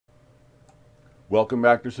Welcome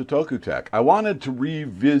back to Shotoku Tech. I wanted to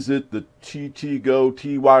revisit the TTGO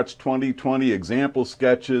T-Watch 2020 example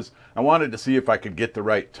sketches. I wanted to see if I could get the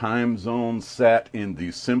right time zone set in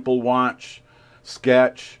the Simple Watch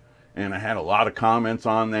sketch, and I had a lot of comments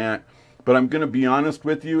on that. But I'm going to be honest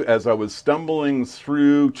with you, as I was stumbling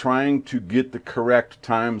through trying to get the correct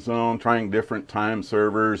time zone, trying different time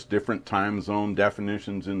servers, different time zone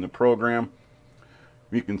definitions in the program,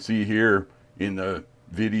 you can see here in the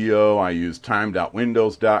video I used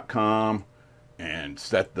time.windows.com and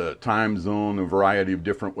set the time zone a variety of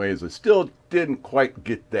different ways. I still didn't quite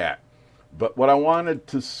get that. But what I wanted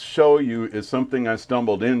to show you is something I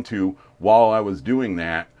stumbled into while I was doing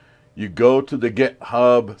that. You go to the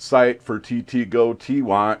GitHub site for TTGO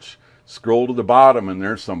T-Watch, scroll to the bottom, and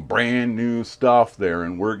there's some brand new stuff there,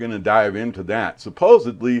 and we're going to dive into that.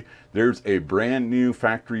 Supposedly, there's a brand new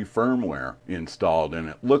factory firmware installed, and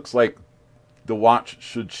it looks like the watch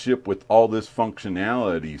should ship with all this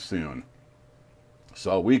functionality soon.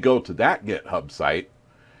 So we go to that GitHub site,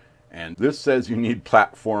 and this says you need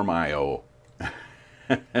PlatformIO.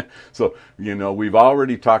 So, you know, we've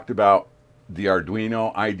already talked about the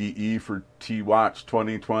Arduino IDE for T-Watch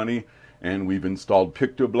 2020, and we've installed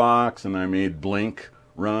PictoBlocks, and I made Blink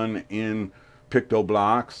run in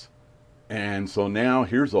PictoBlocks. And so now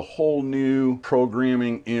here's a whole new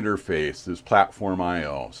programming interface, this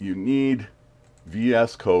PlatformIO. So you need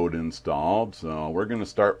VS Code installed, so we're going to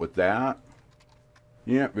start with that.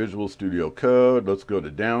 Yeah, Visual Studio Code. Let's go to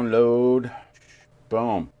download.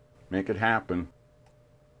 Boom. Make it happen.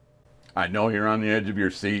 I know you're on the edge of your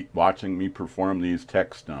seat watching me perform these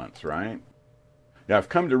tech stunts, right? Yeah, I've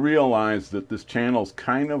come to realize that this channel's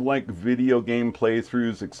kind of like video game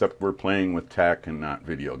playthroughs, except we're playing with tech and not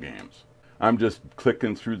video games. I'm just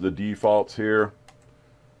clicking through the defaults here.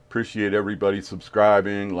 Appreciate everybody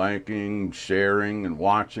subscribing, liking, sharing, and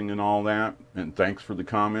watching and all that. And thanks for the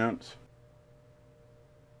comments.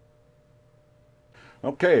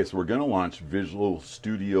 Okay, so we're going to launch Visual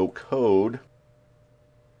Studio Code.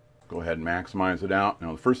 Go ahead and maximize it out.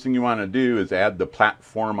 Now, the first thing you want to do is add the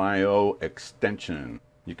PlatformIO extension.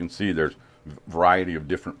 You can see there's a variety of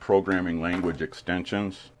different programming language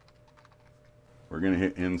extensions. We're going to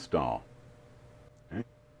hit install. Okay.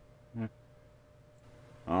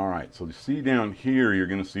 All right, so you see down here, you're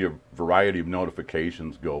going to see a variety of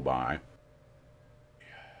notifications go by.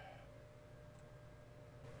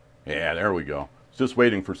 Yeah, there we go. It's just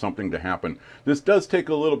waiting for something to happen. This does take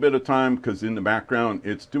a little bit of time because in the background,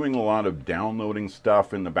 it's doing a lot of downloading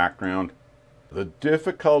stuff in the background. The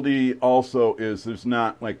difficulty also is there's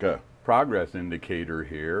not like a progress indicator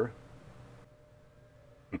here.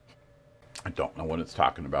 I don't know what it's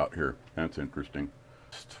talking about here. That's interesting.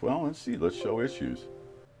 Well, let's see. Let's show issues.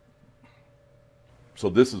 So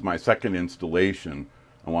this is my second installation.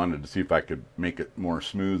 I wanted to see if I could make it more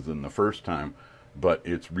smooth than the first time, but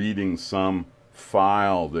it's reading some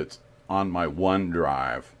file that's on my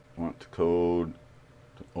OneDrive. I want to code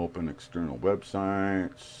to open external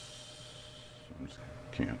websites. I'm just going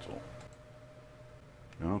to cancel.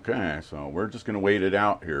 Okay, so we're just going to wait it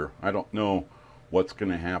out here. I don't know what's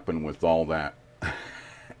going to happen with all that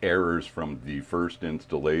errors from the first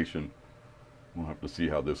installation. We'll have to see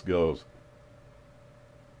how this goes.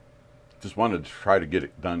 Just wanted to try to get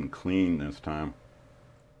it done clean this time.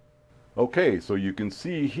 Okay, so you can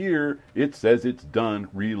see here it says it's done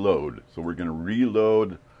reload. So we're going to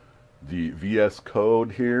reload the VS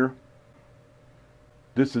Code here.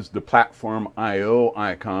 This is the PlatformIO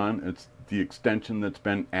icon. It's the extension that's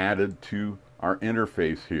been added to our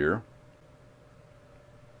interface here.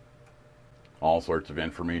 All sorts of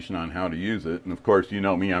information on how to use it. And of course, you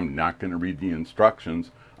know me, I'm not going to read the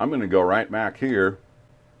instructions. I'm going to go right back here.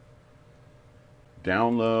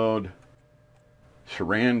 Download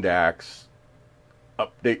Sharandax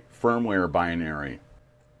update firmware binary.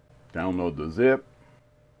 Download the zip.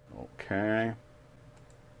 Okay.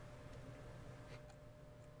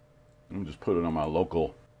 I'll just put it on my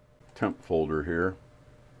local temp folder here.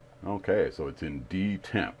 Okay, so it's in D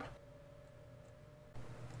temp.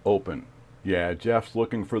 Open. Yeah, Jeff's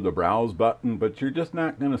looking for the browse button, but you're just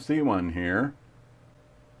not going to see one here.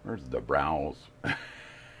 Where's the browse?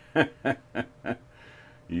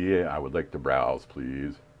 Yeah, I would like to browse,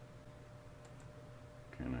 please.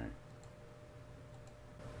 Can I?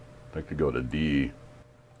 I'd like to go to D.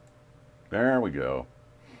 There we go.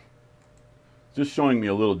 Just showing me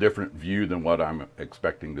a little different view than what I'm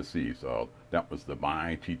expecting to see. So that was the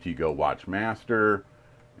My TTGO Watch Master,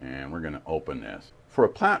 and we're going to open this. For a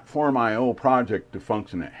PlatformIO project to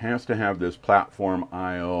function, it has to have this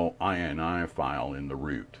PlatformIO INI file in the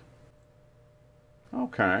root.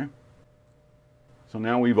 Okay. So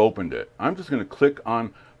now we've opened it. I'm just going to click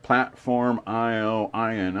on PlatformIO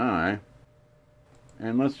INI,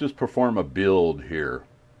 and let's just perform a build here.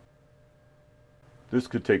 This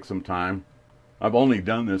could take some time. I've only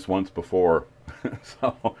done this once before,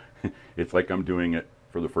 so it's like I'm doing it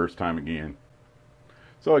for the first time again.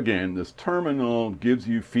 So again, this terminal gives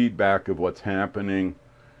you feedback of what's happening.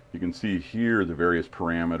 You can see here the various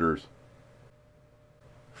parameters.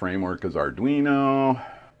 Framework is Arduino.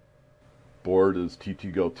 Board is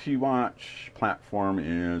TTGO T-Watch. Platform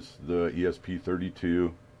is the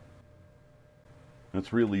ESP32.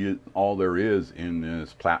 That's really all there is in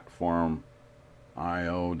this PlatformIO.ini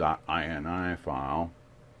file.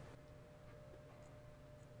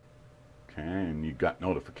 Okay, and you've got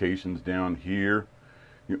notifications down here.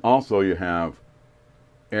 You have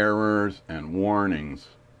errors and warnings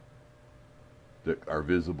that are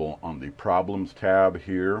visible on the Problems tab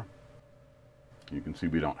here. You can see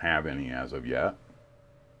we don't have any as of yet.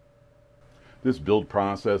 This build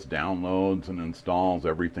process downloads and installs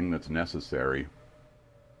everything that's necessary.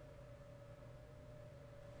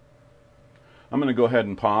 I'm going to go ahead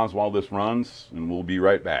and pause while this runs, and we'll be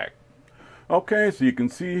right back. Okay, so you can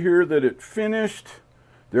see here that it finished.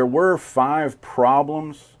 There were 5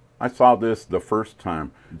 problems. I saw this the first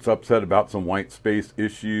time. It's upset about some white space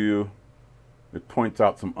issue. It points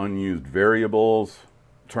out some unused variables.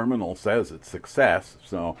 Terminal says it's success,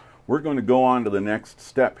 so we're going to go on to the next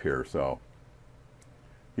step here. So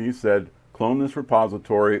he said, clone this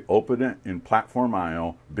repository, open it in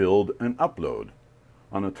PlatformIO, build and upload.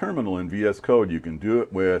 On a terminal in VS Code, you can do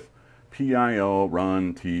it with PIO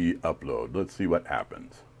run t upload. Let's see what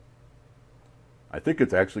happens. I think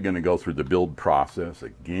it's actually going to go through the build process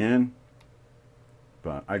again,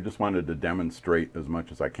 but I just wanted to demonstrate as much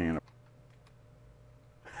as I can.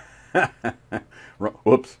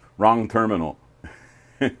 Whoops, wrong terminal.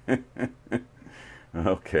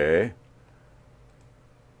 Okay.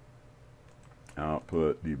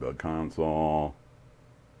 Output, debug console.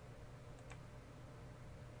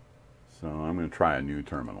 So I'm going to try a new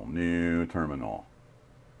terminal. New terminal.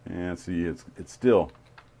 And see, it's still,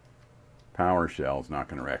 PowerShell's not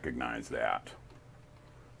going to recognize that.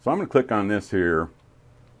 So I'm going to click on this here.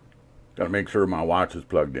 Got to make sure my watch is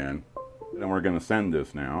plugged in. And we're going to send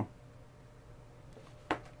this now.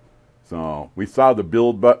 So we saw the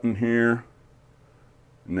build button here,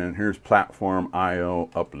 and then here's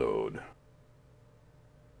PlatformIO upload.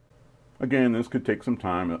 Again, this could take some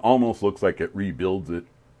time. It almost looks like it rebuilds it.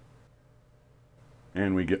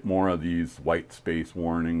 And we get more of these white space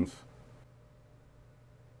warnings.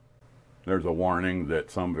 There's a warning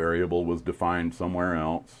that some variable was defined somewhere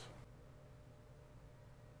else.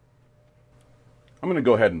 I'm going to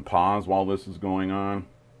go ahead and pause while this is going on.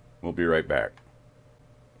 We'll be right back.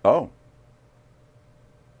 Oh.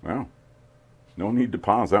 Well, no need to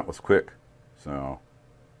pause. That was quick. So,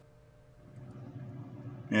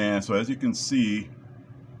 yeah, so as you can see,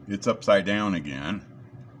 it's upside down again.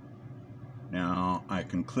 Now, I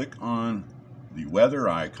can click on the weather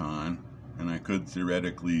icon, and I could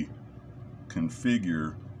theoretically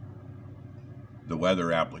configure the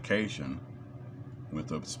weather application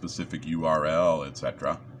with a specific URL,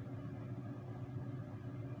 etc.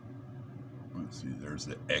 Let's see, there's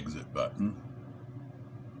the exit button.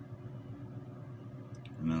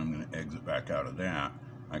 And then I'm going to exit back out of that.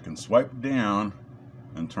 I can swipe down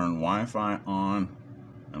and turn Wi-Fi on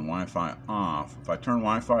and Wi-Fi off. If I turn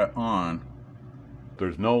Wi-Fi on,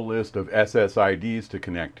 there's no list of SSIDs to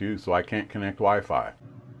connect to, so I can't connect Wi-Fi.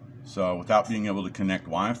 So without being able to connect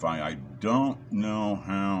Wi-Fi, I don't know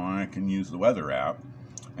how I can use the weather app.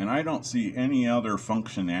 And I don't see any other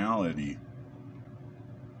functionality.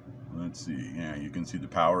 Let's see, yeah, you can see the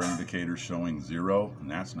power indicator showing 0,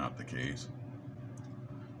 and that's not the case.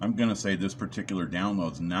 I'm going to say this particular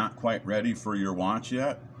download's not quite ready for your watch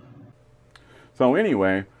yet. So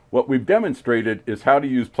anyway, what we've demonstrated is how to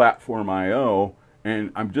use PlatformIO,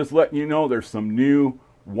 and I'm just letting you know there's some new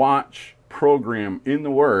watch program in the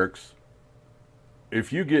works.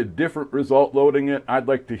 If you get different result loading it, I'd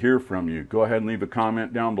like to hear from you. Go ahead and leave a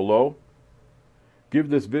comment down below. Give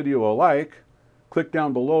this video a like. Click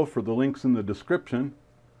down below for the links in the description.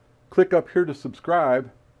 Click up here to subscribe.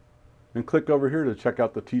 And click over here to check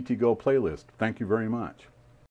out the TTGO playlist. Thank you very much.